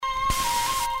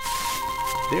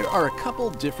There are a couple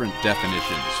different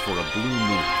definitions for a blue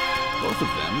moon, both of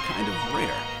them kind of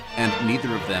rare, and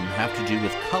neither of them have to do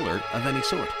with color of any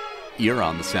sort. You're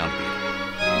on the Soundbeat.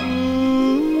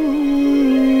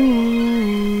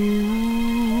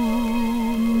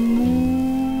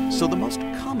 So the most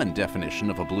common definition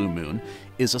of a blue moon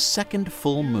is a second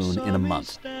full moon in a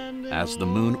month. As the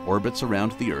moon orbits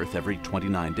around the Earth every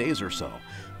 29 days or so,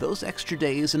 those extra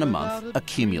days in a month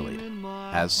accumulate.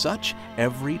 As such,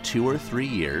 every 2 or 3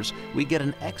 years, we get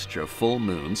an extra full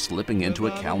moon slipping into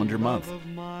a calendar month.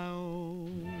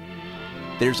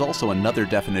 There's also another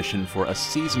definition for a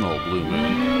seasonal blue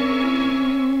moon.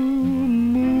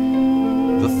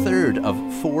 The third of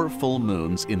 4 full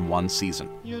moons in one season.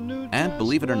 And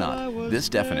believe it or not, this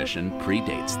definition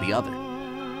predates the other.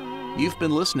 You've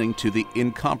been listening to the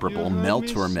incomparable Mel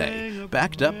Torme,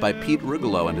 backed up by Pete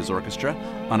Rugolo and his orchestra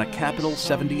on a Capitol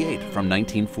 78 from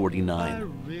 1949.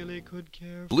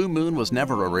 Blue Moon was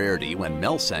never a rarity when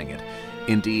Mel sang it.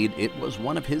 Indeed, it was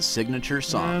one of his signature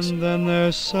songs. And then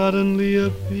there suddenly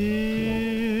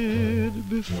appeared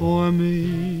before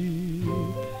me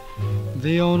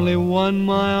the only one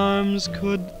my arms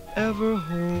could ever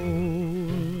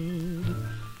hold.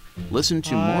 Listen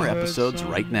to more episodes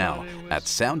right now at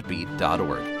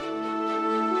soundbeat.org.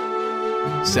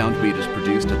 Soundbeat is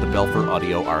produced at the Belfer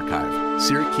Audio Archive,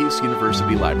 Syracuse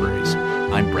University Libraries.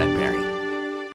 I'm Brent Barry.